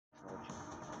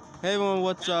Hey everyone,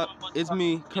 what's up? It's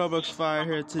me, Cobux Fire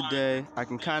here today. I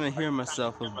can kind of hear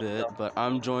myself a bit, but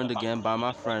I'm joined again by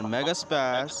my friend Mega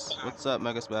Spaz. What's up,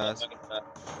 Mega Spaz?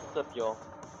 What's up, y'all?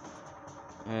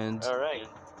 And Alright.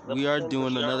 we are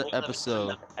doing another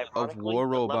episode of War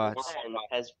Robots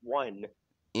has won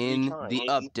in the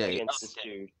against updates. this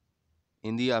dude.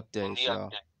 In the updates,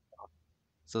 y'all.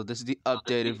 So this is the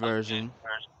updated version.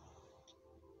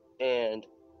 And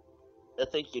I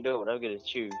think you know what I'm gonna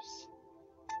choose.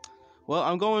 Well,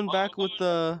 I'm going back with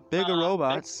the bigger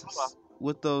robots,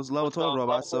 with those level 12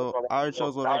 robots, so I already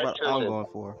chose what robot I'm going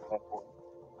for.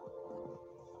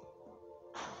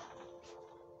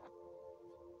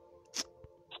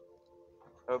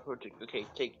 Okay,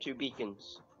 take 2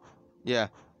 beacons. Yeah.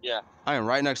 I am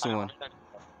right next to one.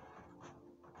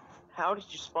 How did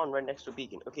you spawn right next to a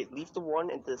beacon? Okay, leave the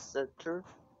one in the center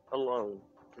alone.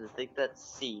 Cause I think that's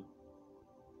C.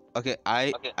 Okay,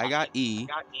 I got E.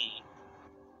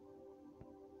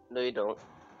 No, you don't.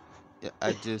 Yeah,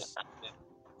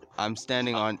 I'm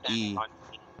standing on E.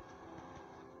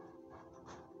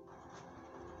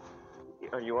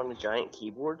 Are you on a giant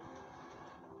keyboard?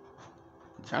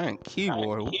 Giant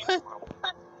keyboard? What?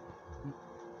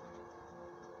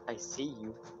 I see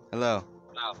you. Hello.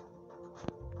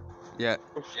 Yeah.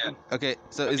 Okay,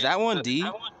 so is that one D?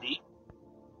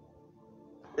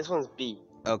 This one's B.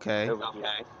 Okay.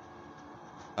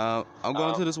 I'm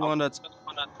going to this one that's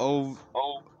over.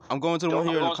 I'm going to the one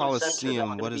here in the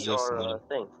Coliseum. What is this one?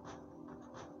 Thing.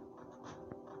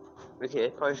 Okay, I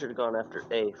probably should have gone after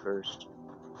A first.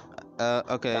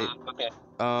 Okay.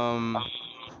 I'm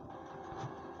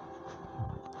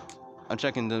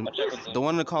checking the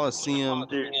one in the Coliseum.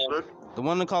 The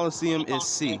one in the Coliseum is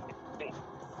C.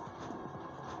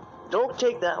 Don't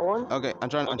take that one. Okay, I'm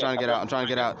trying to get out. I'm trying to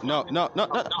get out. No.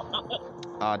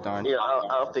 Ah, darn. Yeah,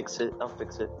 I'll fix it.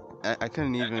 I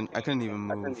couldn't even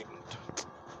move.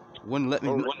 Wouldn't let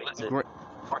me.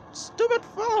 Stupid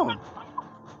phone.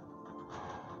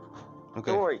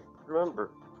 Okay. Don't worry. Remember,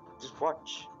 just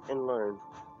watch and learn.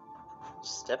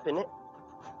 Just step in it.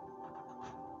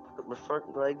 Put my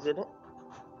front legs in it,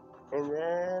 and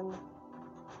then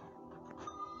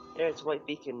there, it's a white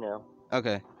beacon now.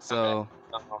 Okay, so.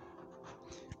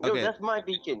 No, that's my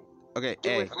beacon. Okay,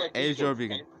 A is your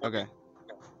beacon. Okay.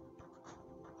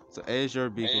 So A is your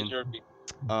beacon.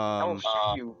 I'll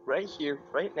show you right here,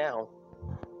 right now.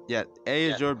 Yeah, A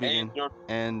is your beacon.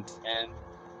 And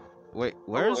wait,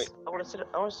 where's? I want to sit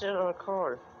on a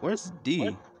car. Where's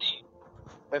D?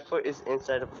 My foot is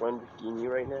inside of a Lamborghini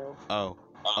right now.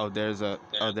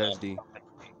 There's D.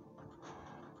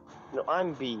 No,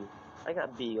 I'm B. I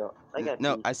got B.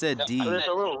 No, D. I said D. Oh, there's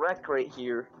a little wreck right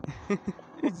here.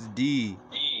 It's D.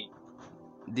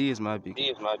 D is my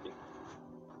beacon.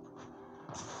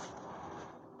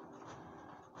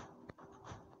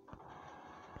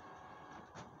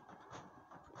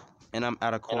 And I'm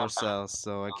out of core cells,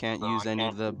 so I can't use any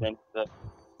of the.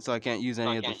 So I can't use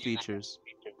any of the features.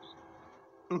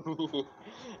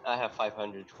 I have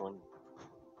 520.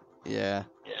 Yeah.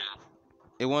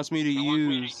 It wants me to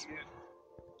use.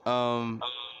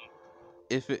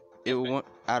 If it want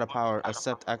out of power,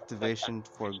 accept activation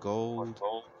for gold.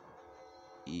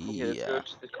 Yeah. Let's go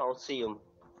to the Coliseum.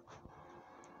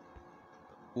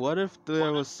 What if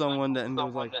there was someone that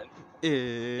was like,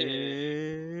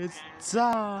 it's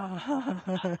time.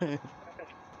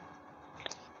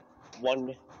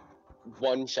 One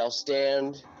shall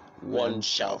stand, one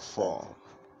shall fall.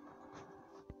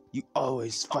 You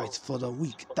always fight for the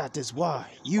weak. That is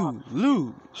why you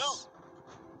lose.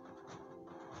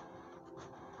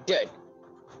 Good.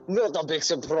 Not a big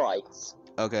surprise.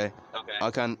 Okay.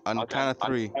 On count of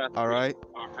 3. All right.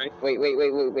 Wait.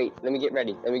 Let me get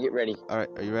ready. All right.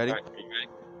 Are you ready?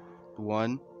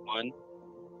 1,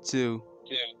 2,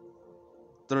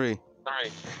 3.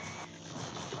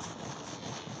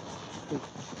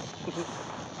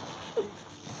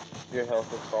 Your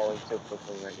health is falling so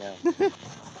quickly right now.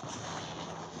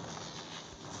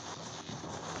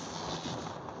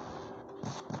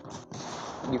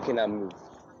 You cannot move.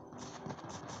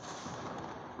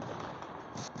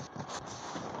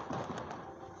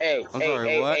 Hey,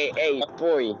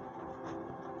 boy.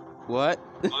 What?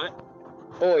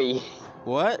 Boy.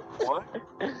 What?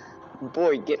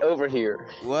 Boy, get over here.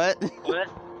 What?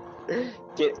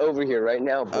 Get over here right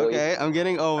now, boy. Okay, I'm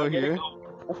getting over here.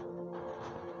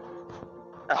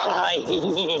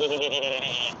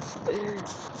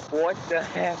 What the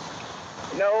heck?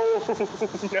 No.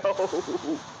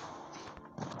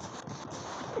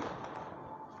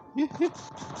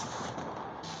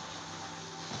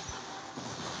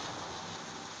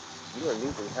 You are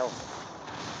losing health.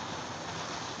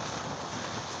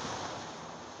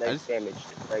 Nice damage.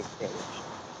 Nice damage.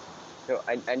 No,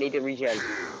 I need to regen.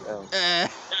 Oh.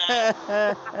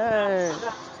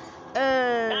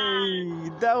 Hey,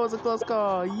 that was a close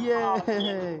call.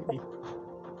 Yay!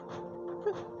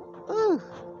 Ooh,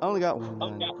 I only got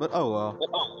one, but oh well.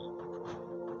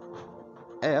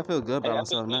 Hey, I feel good about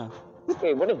myself now.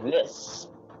 Wait, what is this?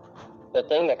 The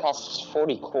thing that costs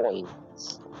 40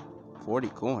 coins. 40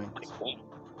 coins?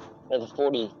 There's a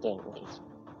 40 thing. Okay.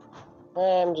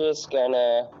 I'm just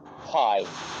gonna hide.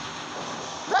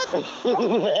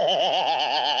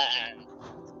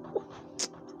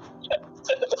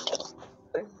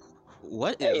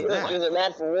 What is that? There's a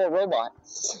Mad for War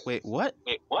robots. Wait, what?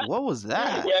 What was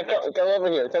that? Yeah, come over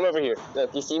here. Come over here.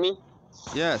 Look, you see me?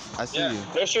 Yes, I see you.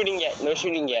 No shooting yet. No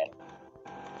shooting yet.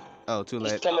 Oh, too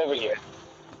late. Just come over here.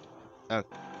 Okay.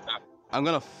 I'm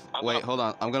gonna wait. Hold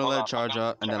on. I'm gonna let it charge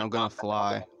up, and then I'm gonna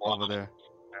fly over there.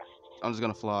 I'm just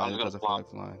gonna fly because I feel like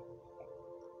flying.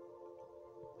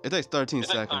 It takes 13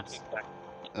 seconds.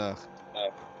 Ugh.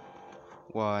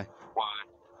 Why?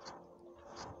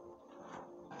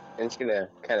 I'm just gonna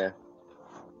kind of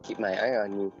keep my eye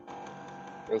on you.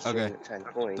 Make sure Okay. you're trying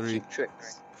to play 3,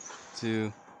 tricks.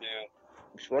 2.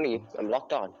 Which one of you? I'm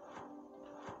locked on.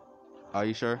 Are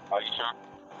you sure?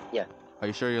 Yeah. Are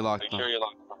you sure you're locked on?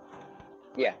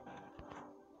 Yeah.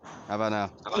 How about now?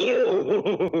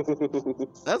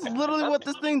 That's literally what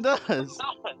this thing does.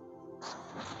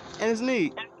 And it's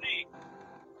neat.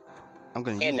 I'm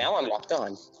gonna use And now I'm locked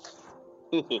on.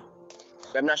 But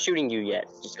I'm not shooting you yet.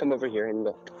 Just come over here and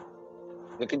look.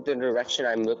 Look at the direction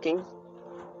I'm looking.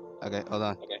 Okay, hold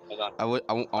on. I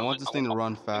want this thing to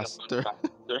run faster.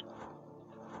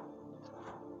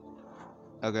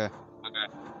 Okay.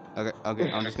 I'm gonna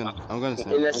And stand. I'm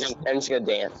just gonna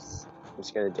dance. I'm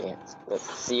just gonna dance. Look,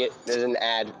 see it? There's an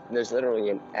ad. There's literally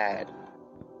an ad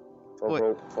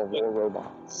for war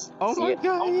robots. Oh see my it?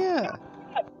 god, yeah.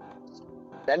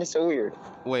 That is so weird.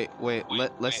 Wait.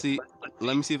 Let's see.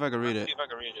 Let me see if I can read it.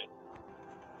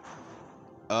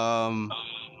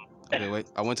 Okay, wait.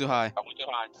 I went too high.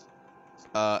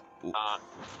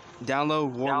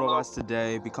 Download War Robots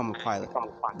today. Become a pilot.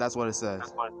 That's what it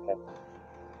says.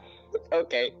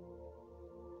 Okay.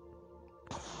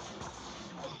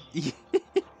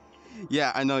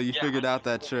 Yeah, I know you figured out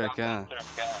that trick, huh?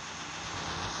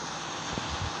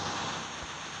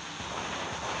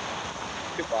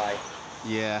 Goodbye.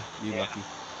 Yeah, you lucky.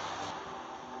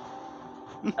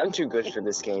 I'm too good for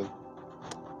this game.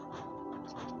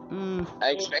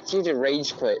 I expect you to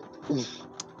rage quit.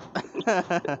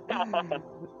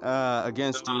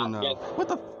 Against you, no. What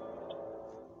the?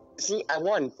 See, I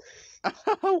won.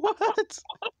 What?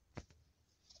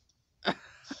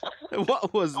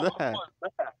 What was that?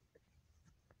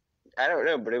 I don't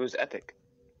know, but it was epic.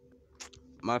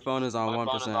 My phone is on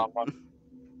 1%.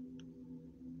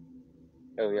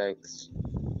 Oh, yikes.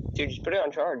 Dude, just put it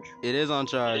on charge. It is on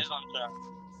charge.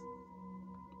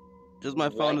 Just my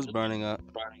phone is burning up.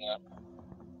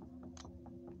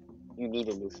 You need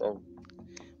a new phone.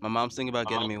 My mom's thinking about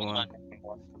getting me one.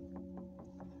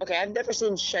 Okay, I've never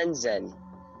seen Shenzhen.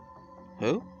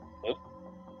 Who?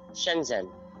 Shenzhen.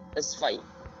 Let's fight.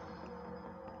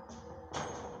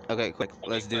 Okay, quick.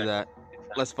 Let's do that.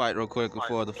 Let's fight real quick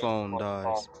before the phone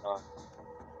dies.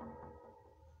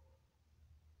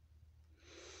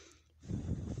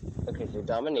 Okay, so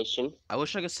domination. I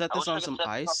wish I could set this on some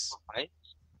ice,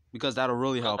 because that'll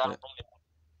really help it.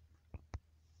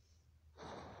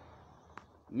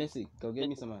 Missy, go get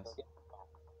me some ice.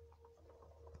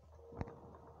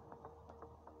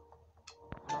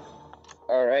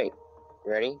 All right,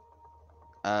 ready?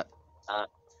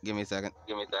 Give me a second.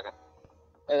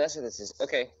 Oh, that's what this is.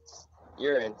 Okay,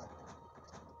 you're in.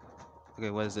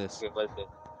 Okay, what is this?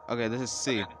 Okay, this is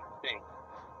C.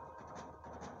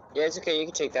 Yeah, it's okay. You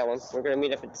can take that one. We're gonna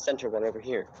meet up at the center one over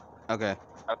here. Okay.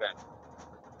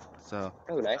 So.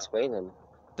 Oh, nice Wayland.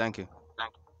 Thank you.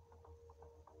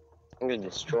 I'm gonna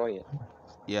destroy it.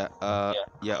 Yeah.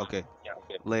 Yeah. Okay.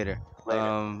 Later.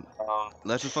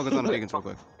 Let's just focus on the beacons real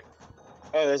quick.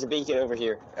 Oh, there's a beacon over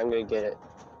here. I'm gonna get it.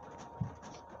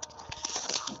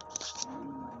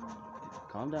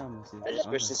 Calm down, Missy. I just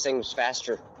wish this thing was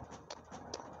faster.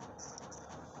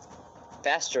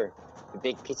 Faster, you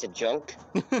big piece of junk.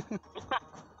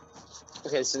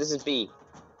 Okay, so this is B.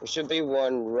 There should be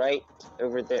one right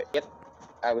over there. Yep,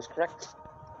 I was correct.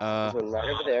 There's one right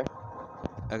over there.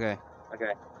 Okay.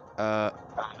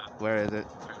 Where is it?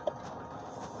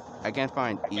 I can't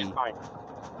find E.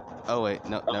 Oh wait,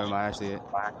 no, never mind. I see it.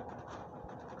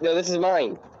 No, this is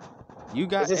mine. You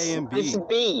got A and B. This is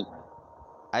B.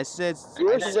 I said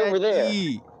Yours is over there.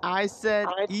 E. I said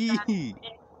E.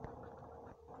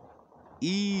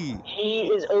 E. He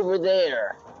is over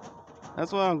there.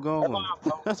 That's where I'm going.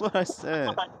 That's what I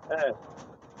said.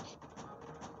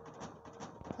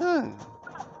 Huh.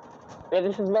 Yeah,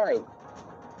 this is mine.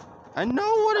 I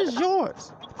know what is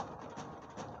yours.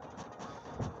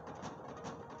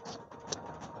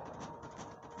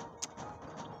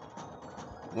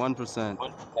 %.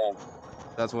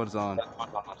 That's what it's on.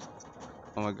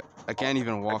 Oh my god. I can't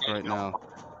even walk right now.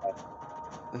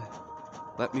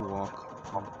 Let me walk.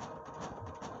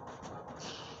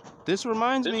 This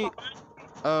reminds me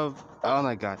of... Oh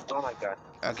my god.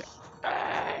 Okay.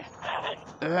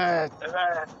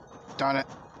 Darn it.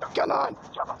 Come on.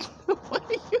 What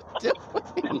are you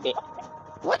doing?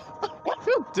 What are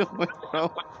you doing,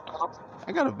 bro?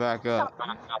 I gotta back up.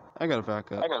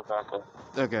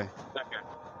 Okay.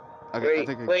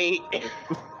 Wait.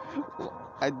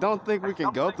 I don't think we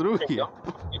can go through here.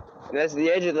 That's the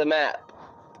edge of the map,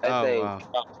 I think. Wow.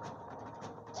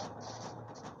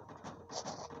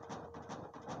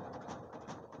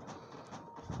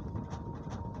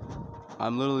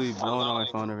 I'm literally blowing on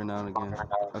my phone every now and again.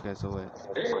 Okay, so wait.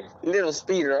 Little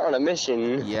speeder on a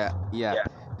mission. Yeah.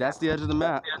 That's the edge of the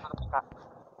map.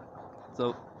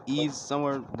 So E's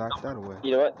somewhere back that way.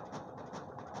 You know what?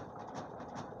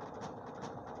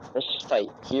 Let's just fight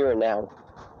here and now.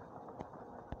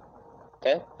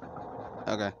 Okay?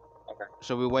 Okay.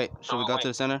 Should we wait? Should we go to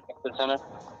the center? No,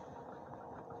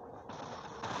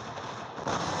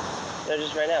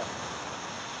 just right now.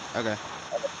 Okay.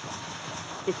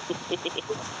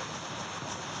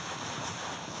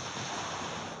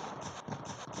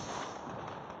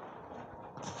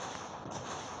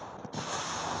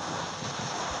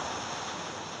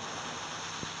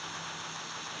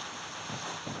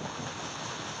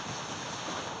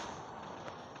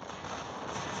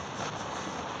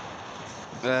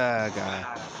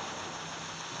 God.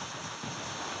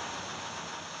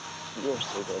 You're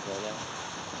so good right now.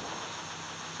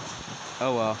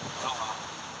 Oh well.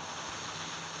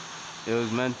 It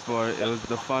was meant for,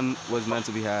 the fun was meant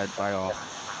to be had by all.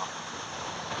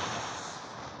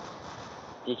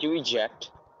 Did you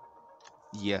eject?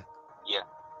 Yeah.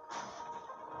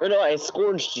 Or no, I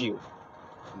scourged you.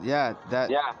 Yeah, that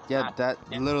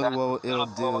literally what it'll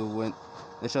do when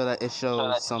it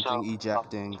shows something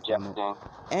ejecting from it.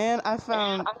 And I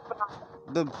found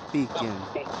the beacon.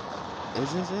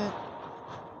 Is this it?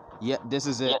 Yeah, this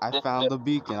is it. I found the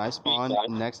beacon. I spawned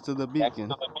next to the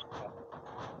beacon.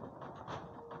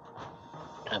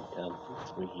 I'm done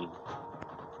for you.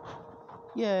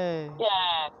 Yay.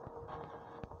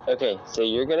 Okay, so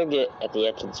you're gonna get at the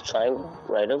edge of this triangle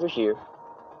right over here.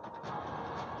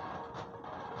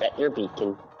 At your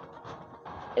beacon.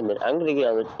 And then I'm gonna get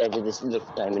on the edge of this little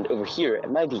diamond over here at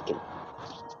my beacon.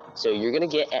 So you're gonna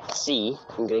get at C,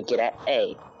 I'm gonna get at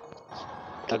A.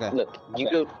 Okay. Look,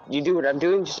 you do what I'm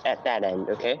doing just at that end,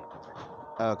 okay?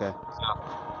 Okay.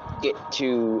 Get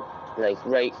to, like,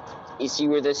 right, you see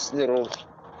where this little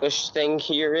bush thing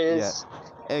here is? Yeah.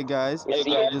 Hey guys, Yeah,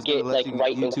 I'm just gonna let you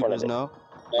right in front of YouTubers it. know,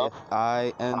 if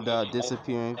I end up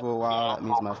disappearing for a while, that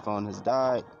means my phone has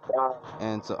died,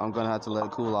 and so I'm gonna have to let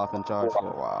it cool off and charge for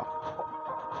a while,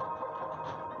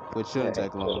 which shouldn't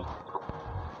take long.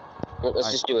 Well,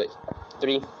 let's just do it.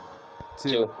 3,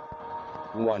 2,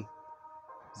 1.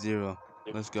 0.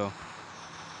 Let's go.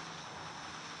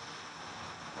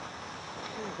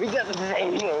 We got the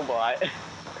same robot.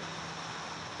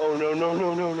 Oh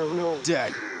no.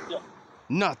 Dead.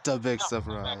 Not the big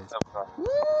surprise. Woo!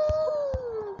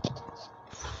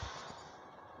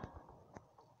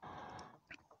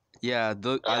 Yeah,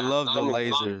 I love the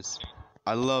lasers.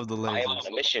 I love the I am lasers. on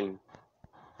a mission.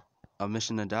 A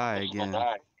mission to die again.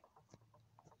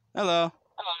 Hello.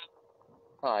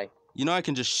 Hi. You know I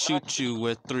can just shoot you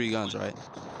with 3 guns, right?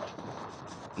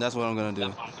 That's what I'm gonna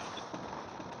do.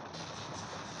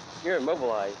 You're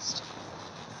immobilized.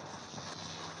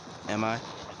 Am I?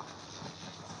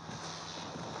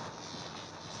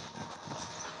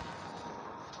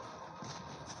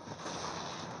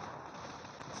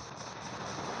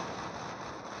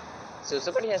 So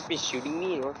somebody has to be shooting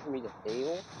me in order for me to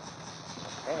fail?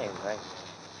 Dang, right.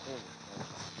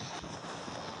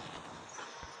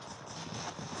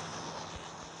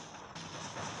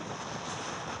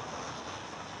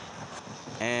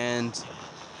 And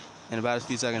in about a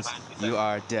few seconds, you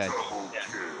are dead.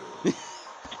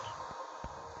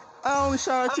 I only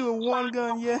shot at you with 1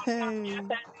 gun, yay!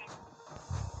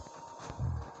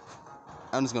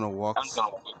 I'm just gonna walk.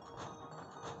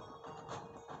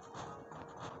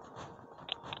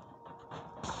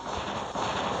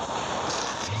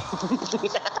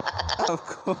 Of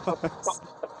course.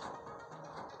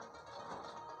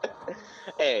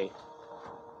 Hey,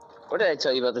 What did I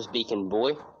tell you about this beacon,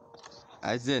 boy?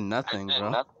 I did nothing,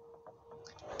 bro.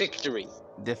 Victory.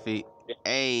 Defeat.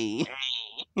 Hey.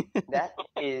 That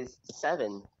is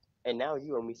 7. And now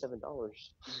you owe me $7.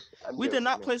 We did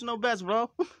not place no bets, bro.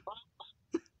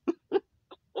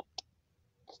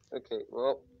 Okay,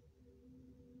 well.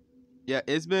 Yeah,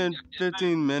 it's been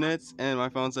 15 minutes and my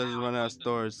phone says it's running out of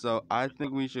storage, so I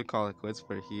think we should call it quits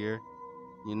for here.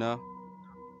 You know?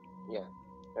 Yeah.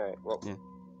 Alright, well. Yeah.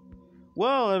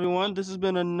 Well, everyone, this has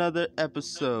been another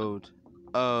episode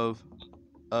of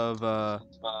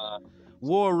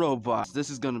War Robots. This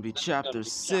is gonna be chapter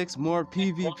 6, more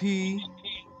PvP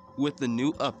with the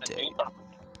new update.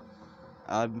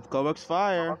 I'm Kovacs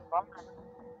Fire.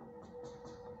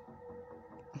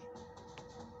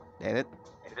 Get it?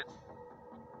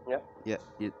 Yep. Yeah,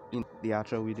 you know, the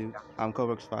outro we do. I'm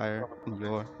Kovacs Fire, and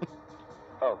you're...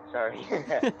 Oh, sorry.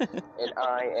 And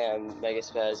I am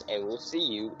Spaz, and we'll see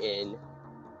you in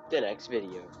the next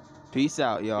video. Peace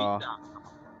out, y'all.